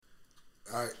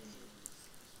All right.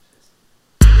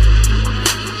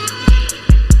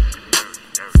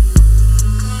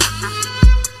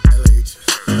 LH.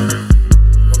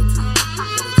 102.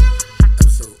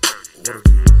 Episode 102.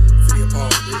 City of Palm,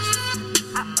 bitch.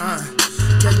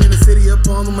 Catch me in the city of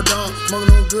Palm with my dog.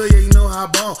 Smoking on good, yeah, you know how I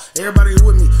ball. Everybody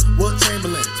with me. Wilt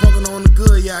Chamberlain. Smoking on the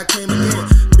good, yeah, I came again.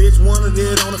 Bitch wanted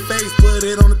it on the face, put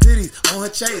it on the titties, on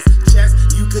her chase. Chest,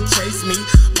 you could chase me.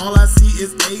 All I see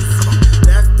is AC.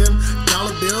 That's them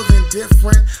dollar bills in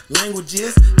different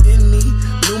languages. Any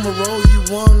numero you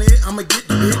want it, I'ma get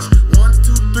the bitch. 1,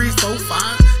 2, 3, 4,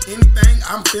 5. Anything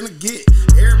I'm finna get.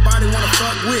 Everybody wanna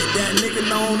fuck with that nigga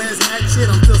known as Hat Shit.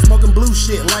 I'm still smoking blue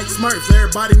shit like Smurfs.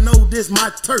 Everybody know this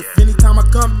my turf. Anytime I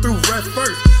come through,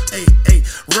 reverse. Hey, hey,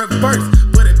 reverse.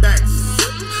 Put it back.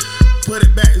 Put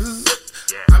it back.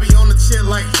 I be on the shit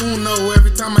like Uno.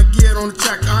 Every time I get on the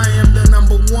track, I am the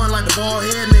number one. Like the bald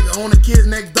head nigga on the kids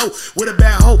next door with a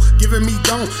bad hoe giving me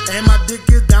dome, and my dick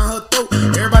is down her throat.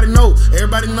 Everybody know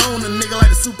the nigga like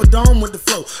the Superdome with the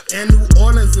flow. And New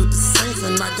Orleans with the Saints,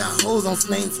 and I got hoes on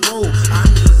Saints Road. I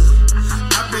mean,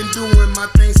 I've been doing my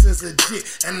thing since a jit,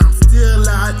 and I'm still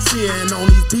out here. And on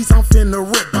these beats, I'm finna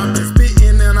rip. I've been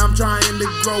spitting, and I'm trying to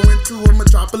grow into a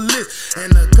metropolis.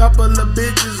 And a couple of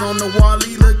bitches on the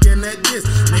wally looking at this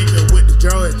nigga with the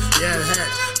drawers, yeah, the hat.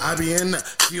 I be in the,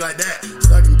 she like that,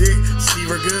 sucking dick, she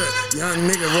were good. Young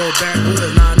nigga roll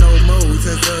backwoods, not no more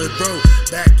since bro.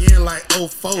 Back in like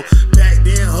 04. Back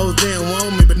then, hoes didn't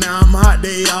want me, but now I'm hot,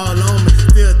 they all on me.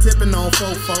 Still tipping on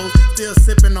fofos, still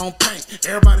sipping on paint.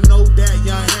 Everybody know that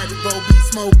young hatchet bro be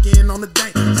smoking on the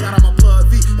dank. Shout out my plug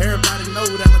V. Everybody know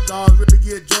that my dogs really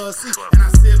get Joyce C. And I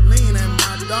sip lean and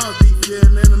my dogs be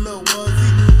feeling a little wuzzy.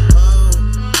 Oh,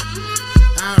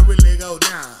 how it really go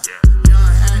down.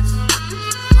 Young hatchet,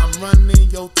 I'm running in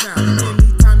your town.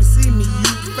 Anytime you see me,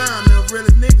 you found the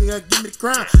realest nigga, give me the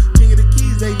crown. King of the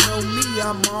keys, they know me,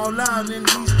 I'm all out in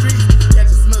these streets.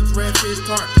 Catching snooks, redfish,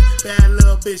 target. Bad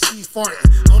little bitch, she farting.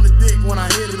 On the dick when I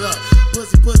hit it up.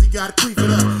 Pussy, gotta creep it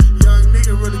up. Young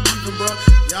nigga really beefing, bro.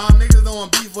 Y'all niggas don't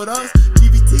want beef with us.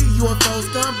 GBT, UFO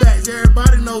scumbags.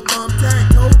 Everybody know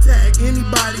thumbtack, no tag.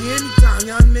 Anybody, anytime.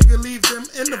 Young nigga leaves them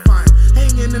in the vine.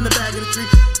 Hanging in the back of the tree.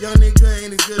 Young nigga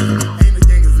ain't as good as me. Ain't as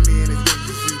gang as me, ain't as good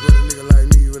as you. But a nigga like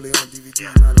me really on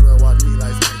DVD. Might as well watch me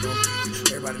like Smack on TV.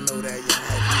 Everybody know that. Y'all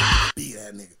had to beat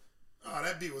that nigga. Oh,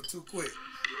 that beat was too quick.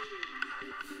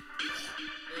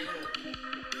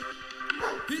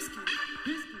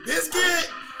 Biscuit.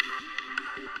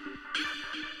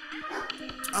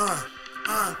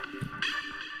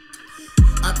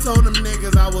 I told them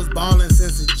niggas I was ballin'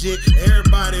 since a jit.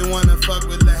 Everybody wanna fuck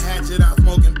with the hatchet, I'm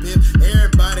smoking pip.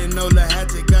 Everybody know the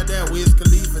hatchet got that Wiz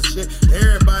Khalifa shit.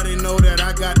 Everybody know that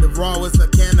I got the rawest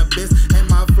of cannabis, and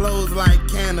my flow's like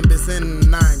cannabis in the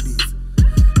 90s.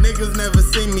 Niggas never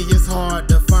see me, it's hard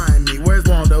to find me. Where's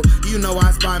Waldo? You know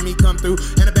I spot me come through,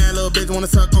 and a bad little bitch wanna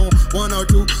suck on 1 or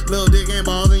 2 little dick and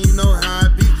balls, and you know how I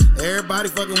be. Everybody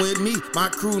fucking with me, my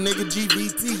crew, nigga,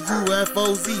 GBT,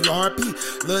 UFOZ, RP,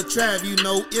 Lil Trav, you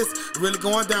know it's really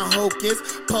going down. Hocus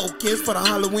Pocus for the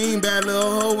Halloween, bad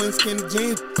little hoe in skinny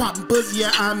jeans, popping pussy,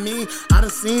 yeah, I mean, I done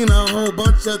seen a whole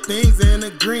bunch of things in the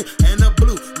green and the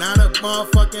blue. Now the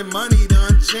motherfucking money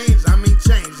done changed, I mean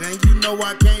changed, and you know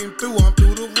I came through, I'm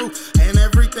through the roof, and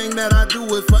everything that I do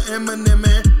is for Eminem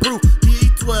and Proof.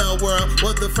 D12 World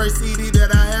was the first CD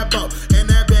that I had bought, and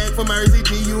that bag for Mercy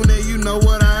G Unit, you know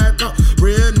what I had thought.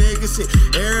 Real nigga shit,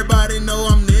 everybody know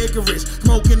I'm nigga rich,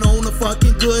 smoking on the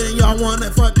fucking good, and y'all wanna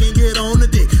fucking get on the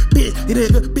dick. Bitch,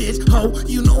 nigga, bitch, hoe,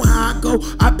 you know how I go.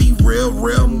 I be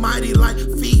real mighty like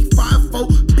feet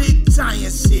 5'4", big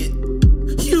giant shit.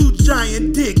 Huge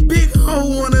giant dick, big hoe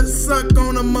wanna suck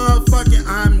on a motherfucking.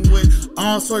 I'm with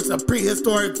all sorts of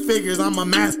prehistoric figures, I'm a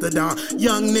mastodon.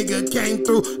 Young nigga came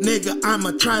through, nigga, I'm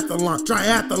a triathlon.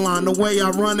 The way I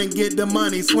run and get the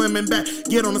money, swimming back,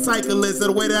 get on the cyclist,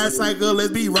 the way that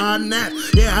cyclist be riding that.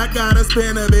 Yeah, I gotta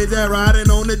spin a bitch that riding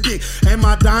on the dick, and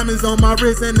my diamonds on my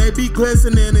wrist and they be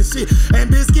glistening and shit. And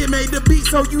Biscuit made the beat,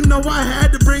 so you know I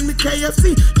had to bring the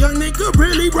KFC. Young nigga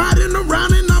really riding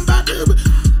around, and I'm about to.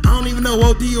 I don't even know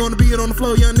OD on the beat on the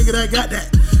floor, young nigga that got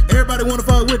that. Everybody wanna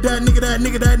fuck with that nigga,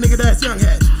 that's Young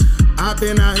Hatch. I've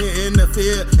been out here in the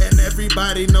field, and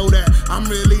everybody know that I'm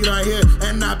really right here.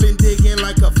 And I've been digging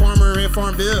like a farmer in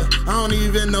Farmville. I don't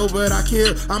even know, but I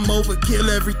kill. I'm overkill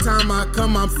every time I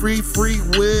come. I'm free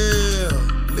will.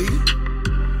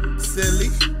 Silly.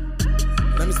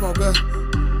 Let me smoke up.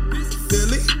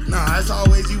 Silly. Nah, it's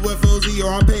always UFOZ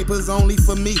or on papers only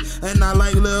for me. And I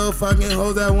like little fucking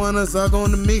hoes that wanna suck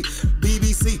on the meat.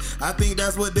 BBC, I think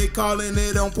that's what they calling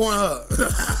it on Pornhub.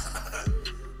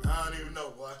 I don't even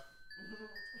know, boy.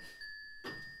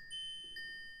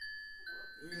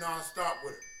 non-stop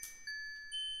with it.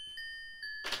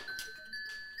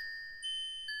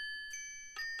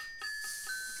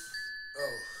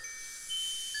 Oh.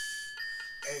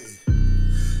 Hey.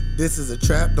 This is a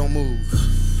trap, don't move.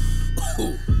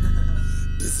 Ooh.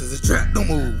 This is a trap, don't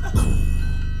move. Ooh.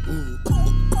 Ooh.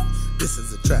 This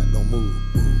is a trap, don't move.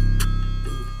 Ooh.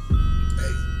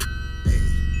 Hey. Hey.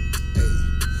 Hey.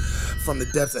 From the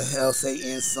depths of hell,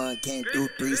 Satan's son came through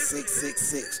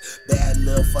 3666. Bad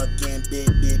little fucking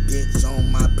bitch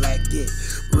on my black dick.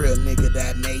 Real nigga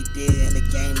that made it in the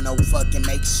game, no fucking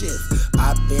makeshift.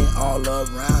 I've been all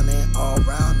around and all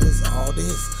round is all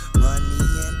this. Money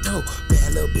and dough,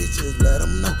 bad little bitches, let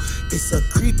them know. It's a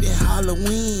creepy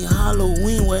Halloween,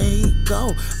 where he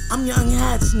go? I'm Young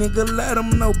Hatch, nigga, let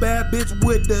them know. Bad bitch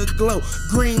with the glow,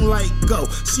 green light go.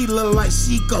 She look like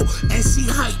she go, and she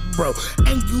hype, bro.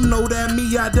 And you know that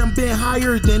me, I done been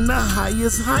higher than the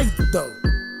highest height, though.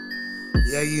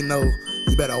 Yeah, you know,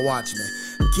 you better watch me.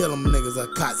 Kill them niggas a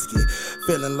Kotsky,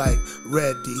 feeling like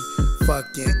Reddy,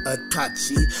 fucking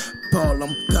Itachi. Call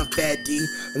them confetti,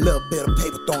 a little bit of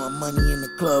paper, throwing money in the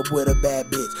club with a bad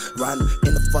bitch. Riding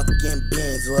in the fucking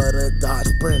Benz or the Dodge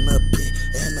Sprinter bit.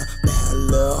 And a bad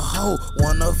little hoe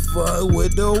wanna fuck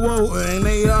with the woe. And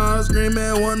they all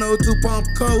screaming 102 Pump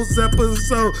Coast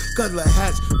episode. Cause La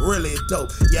Hatch really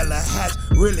dope, yeah, La Hatch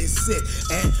really sick.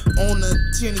 And on the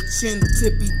chinny chin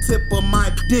tippy tip of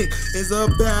my dick is a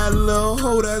bad little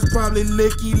hoe that's probably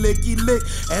licky lick.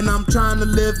 And I'm trying to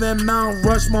live in Mount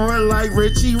Rushmore like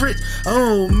Richie Rich.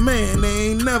 Oh man,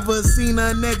 they ain't never seen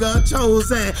a nigga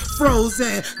chosen,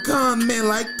 frozen, coming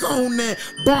like Conan,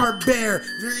 barbarian.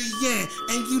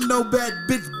 And you know bad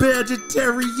bitch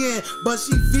vegetarian, but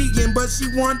she vegan, but she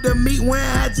want the meat when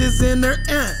hatches in her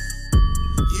end.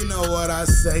 You know what I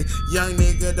say, young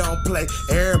nigga don't play.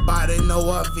 Everybody know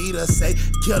what Vita say.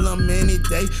 Kill him any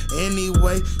day,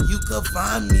 anyway. You can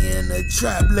find me in the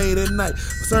trap late at night,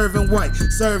 serving white,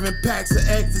 serving packs of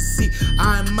ecstasy.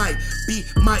 I might be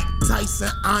Mike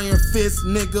Tyson, Iron Fist,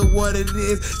 nigga, what it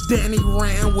is. Danny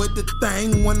ran with the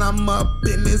thing when I'm up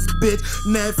in this bitch.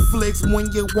 Netflix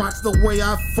when you watch the way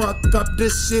I fuck up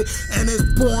this shit. And it's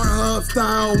Pornhub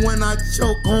style when I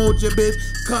choke hold your bitch.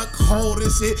 Cuck holding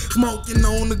shit, smoking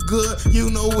on the good, you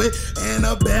know it. And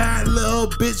a bad little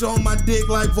bitch on my dick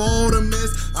like Voldemort.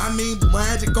 I mean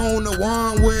magic on the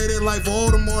wand with it like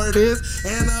Voldemort it is.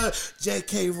 And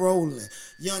J.K. Rowling,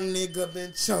 young nigga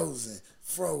been chosen,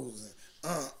 frozen.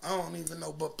 I don't even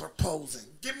know but proposing.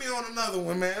 Get me on another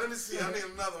one, man. Let me see. I need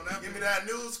another one. Give me that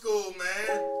new school,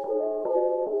 man.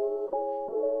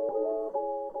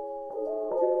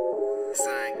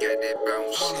 Son got that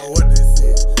bounce. I don't know what this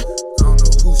is. I don't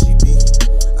know who she be.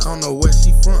 I don't know where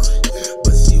she from,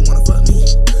 but she wanna fuck me.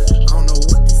 I don't know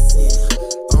what this is.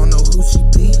 I don't know who she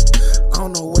be. I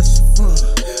don't know where she from,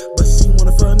 but she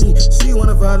wanna fuck me. She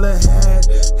wanna fuck a hat.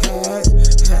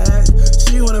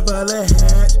 She wanna fuck a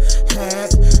hat.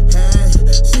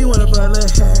 She wanna fuck a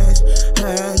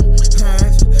hat.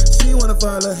 She wanna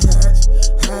fuck a hat.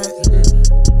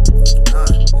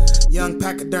 Young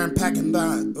pachyderm packing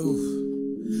down.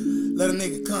 Ooh, let a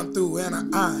nigga come through and an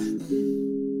eye.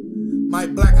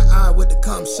 Might black an eye with the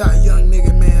cum shot. Young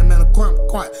nigga, man, I'm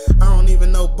quiet. I don't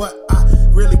even know, but I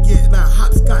really get that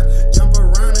hopscotch. Jump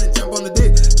around and jump on the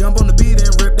dick, jump on the beat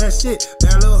and rip that shit.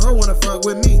 That little hoe wanna fuck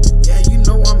with me. Yeah, you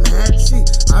know I'm mad shit.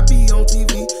 I be on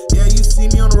TV. Yeah, you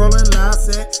see me on the Rolling Loud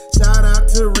set. Shout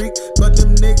out to Reek, but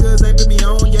them niggas ain't put me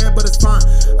on. Yeah, but it's fine.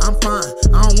 I'm fine.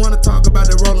 I don't wanna talk about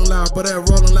that Rolling Loud, but that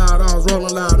Rolling Loud, I was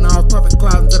rolling loud and I was puffing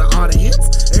clouds into the audience.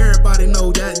 Everybody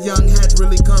know that Young Hatch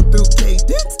really come through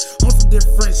cadence on some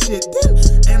different shit then.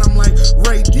 And I'm like,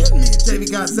 Ray did me and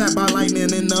JV got zapped by lightning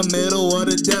in the middle of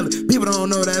the deli. People don't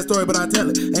know that story, but I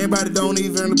tell it. Everybody don't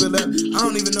even believe that. I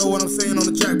don't even know what I'm saying on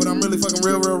the track, but I'm really fucking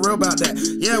real about that.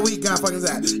 Yeah, we got fucking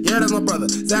Zap. Yeah, that's my brother.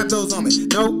 Zap those on me.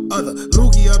 No other.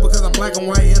 Loogie up because I'm black and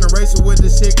white, interracial with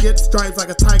this shit. Get stripes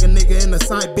like a tiger nigga in the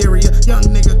Siberia. Young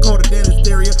nigga colder than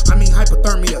hysteria. I mean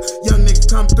hypothermia. Young nigga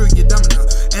come through, you dumb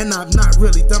enough. And I'm not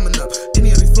really dumb enough.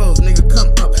 Any of these flows, nigga, come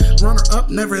up. Runner up,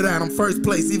 never that. I'm first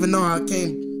place, even though I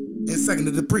came in second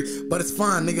to the pre. But it's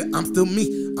fine, nigga, I'm still me.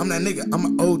 I'm that nigga, I'm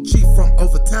an OG from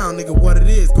over town, nigga, what it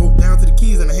is. Go down to the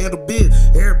keys and handle biz.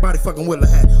 Everybody fucking with a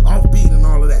hat, off beat and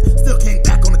all of that. Still came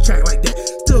back on the track like that.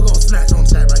 Still gon' snatch on the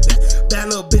track like that. Bad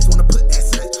little bitch wanna put that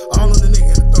snatch all on the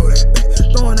nigga and throw that back.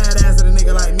 Throwing that ass at a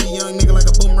nigga like me, young nigga like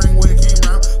a boomerang where it came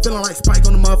round. Feeling like Spike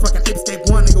on the motherfucking Escape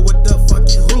One, nigga with the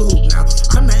fucking hula hoop now.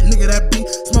 I'm that nigga that be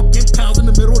smoking pounds in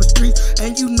the middle of the street.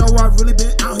 And you know I've really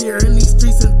been out here in these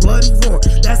streets and bloody roar.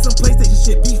 That's some PlayStation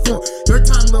shit before. Your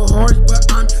time a little hard, but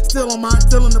I'm still on mine,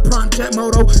 still in the Project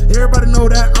Moto. Everybody know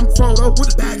that I'm Frodo with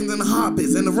the dragons and the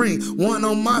hobbits and the ring, one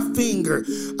on my finger.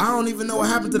 I don't even know what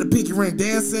happened to the pinky ring,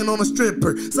 dancing on a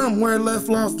stripper. Somewhere left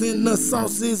lost in the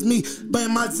sauce is me, but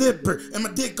my zipper and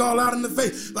my dick all out in the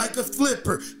face like a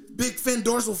flipper. Big fin,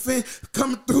 dorsal fin,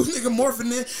 coming through, nigga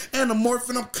morphing in, and I'm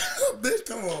morphing, I'm bitch,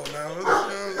 come on now.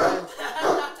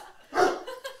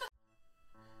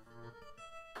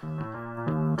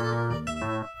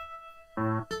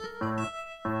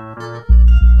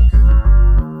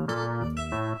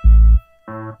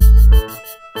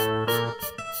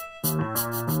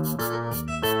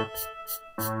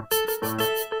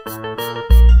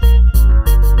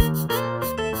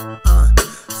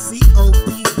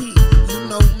 COPP, you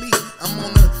know me. I'm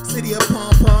on the City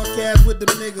Upon podcast with them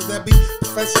niggas that be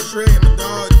Professor Shred and my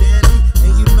dog Danny.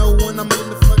 And you know when I'm in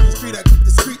the fucking street, I keep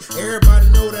the street. Everybody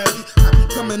know that I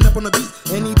be coming up on the beat.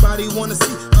 Anybody wanna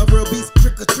see a real beast?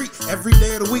 Trick or treat. Every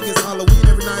day of the week is Halloween.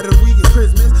 Every night of the week is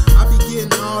Christmas. I be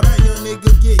getting all that. Young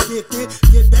niggas get gifted,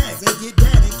 get bags and get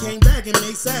that, and came back and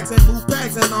made sacks and move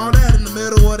packs and all that in the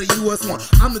middle of the US1.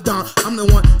 I'm the Don. I'm the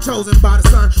one chosen by the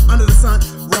sun, under the sun.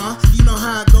 Raw, you know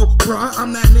how I go, bruh.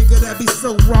 I'm that nigga that be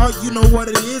so raw. You know what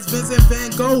it is. Vincent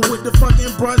Van Gogh with the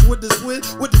fucking brush, with the switch,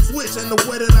 and the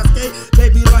way that I skate. They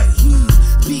be like, he's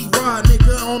P-Rod,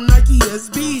 nigga on Nike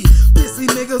SB. Pissy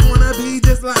niggas wanna be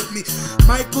just like me.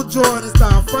 Michael Jordan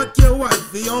style, fuck your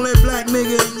wife. The only black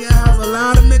nigga in your house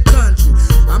allowed in the country.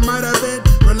 I might have been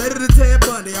related to Ted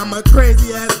Bundy. I'm a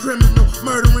crazy ass criminal,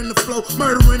 murdering the flow,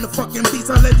 murdering the fucking beats.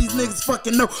 I let these niggas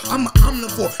fucking know I'm an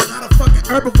omnivore, not a fucking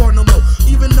herbivore no more.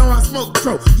 Even though I smoke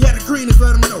tro, yeah, the greenies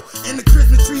let them know. And the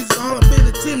Christmas trees is all up in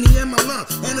the chimney in my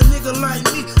lungs. And a nigga like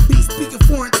me be speaking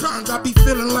foreign tongues. I be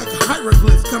feeling like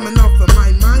hieroglyphs coming off of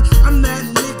my mind. I'm that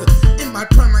nigga in my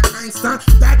prime like Einstein,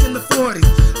 back in the 40s.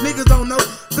 Niggas don't know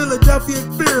Philadelphia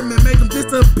experiment, make them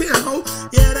disappear, ho.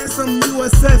 Yeah, that's some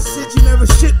USS shit you never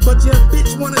shit, but your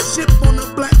bitch wanna ship on a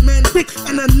black man dick.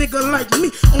 And a nigga like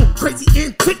me on crazy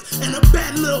antics. And a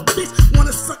bad little bitch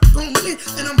wanna suck on me.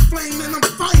 And I'm flaming, I'm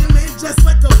fire, man, just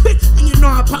like a bitch. And you know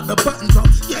I pop the buttons off.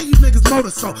 Yeah, you niggas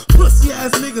motor so pussy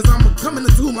ass niggas, I'm coming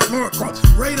into my Lord cross.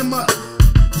 Rate them up,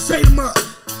 shade them up,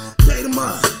 date them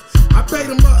up, I bait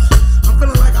them up. I'm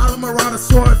feeling like all of my Marauder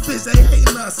swordfish, they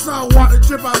hating us. Saltwater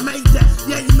drip, I made that.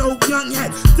 Yeah, you know, young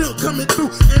hat still coming through,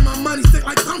 and my money stick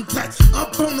like thumbtacks.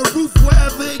 Up on the roof,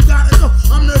 wherever it gotta go.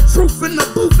 I'm the truth in the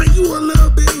booth, and you a little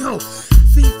bitty hoe.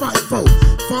 C5-4,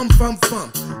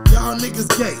 fum. Y'all niggas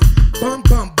gay. Bum.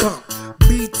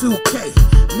 B2K,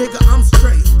 nigga, I'm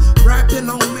straight. Rapping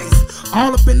on Mace,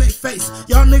 all up in they face.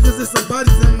 Y'all niggas is some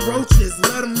buddies and roaches.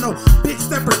 Let them know. Big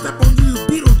stepper, step on you,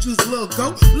 Beetlejuice, little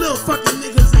goat. Little fucking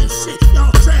niggas ain't shit.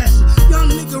 Y'all trash. Young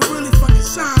nigga really fucking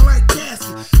shine like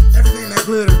Cassie. Everything that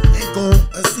glitter ain't gold,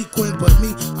 a sequence, but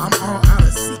me, I'm all out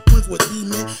of sequence with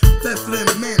D-man. That's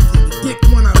little man, the dick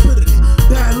when I put it in.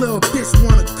 Bad little bitch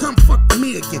wanna come fuck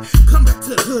me again. Come back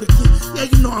to the hood again. Yeah,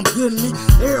 you know I'm good in it.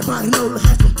 Everybody know the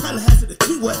hash from Tallahassee to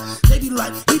Key West. They be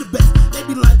like, he the best. They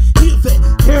be like, he a vet.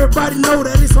 Everybody know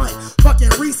that it's like fucking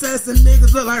recess, and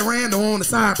niggas look like Randall on the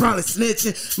side, probably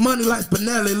snitching. Money like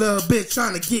Spinelli, little bitch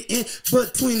trying to get in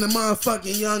between the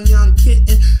motherfucking young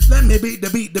kitten. Let me beat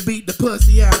the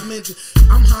pussy, yeah, I mentioned.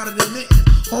 I'm hotter than it,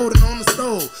 holding on the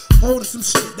stove, holding some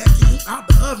shit that came out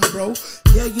the oven, bro.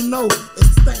 Yeah, you know, it's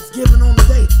Thanksgiving on the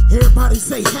day. Everybody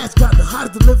say Hatch got the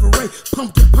hottest delivery.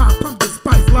 Pumpkin pie, pumpkin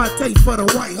spice latte for the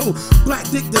white hoe. Black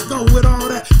dick to go with all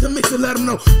that to mix it, let them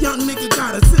know. Young nigga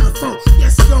got a centerfold.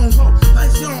 Yes, she gon' hoe,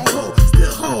 like she don't hoe.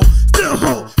 Still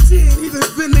hoe. She ain't even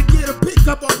finna get a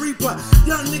pickup or reply.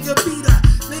 Young nigga be that,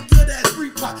 nigga that's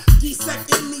reply. G-Sec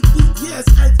in me beat, yes,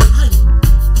 as hype.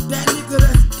 That nigga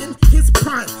that's in his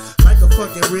prime. Like a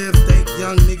fucking rib steak,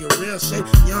 young nigga, real shape.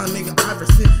 Young nigga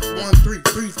Iverson,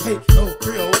 133K,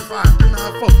 0305,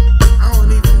 394. I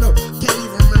don't even know, can't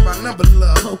even remember my number,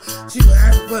 little hoe. She was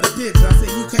asking for the digits, I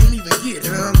said you can't even get it.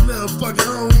 And I'm little fucking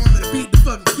hoe, want me to beat the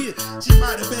fucking kid. She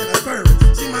might have been a bird.